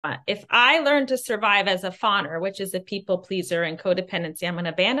if I learn to survive as a fawner, which is a people pleaser and codependency, I'm going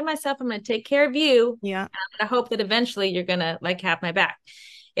to abandon myself. I'm going to take care of you. Yeah. I hope that eventually you're going to like have my back.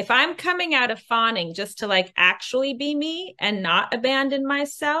 If I'm coming out of fawning just to like actually be me and not abandon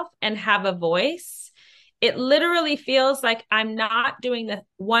myself and have a voice, it literally feels like I'm not doing the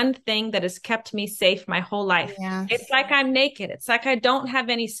one thing that has kept me safe my whole life. It's Yes. like I'm naked. It's like I don't have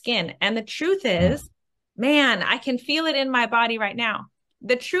any skin. And the truth is, man, I can feel it in my body right now.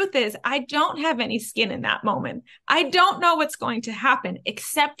 The truth is, I don't have any skin in that moment. I don't know what's going to happen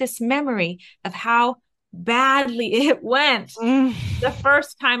except this memory of how badly it went Mm. the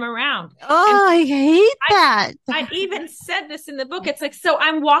first time around. And Oh, I hate I that. I even said this in the book. It's like, so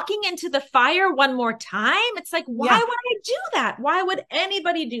I'm walking into the fire one more time. It's like, why Yeah. would I do that? Why would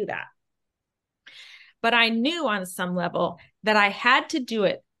anybody do that? But I knew on some level that I had to do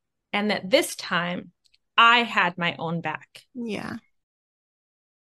it and that this time I had my own back. Yeah.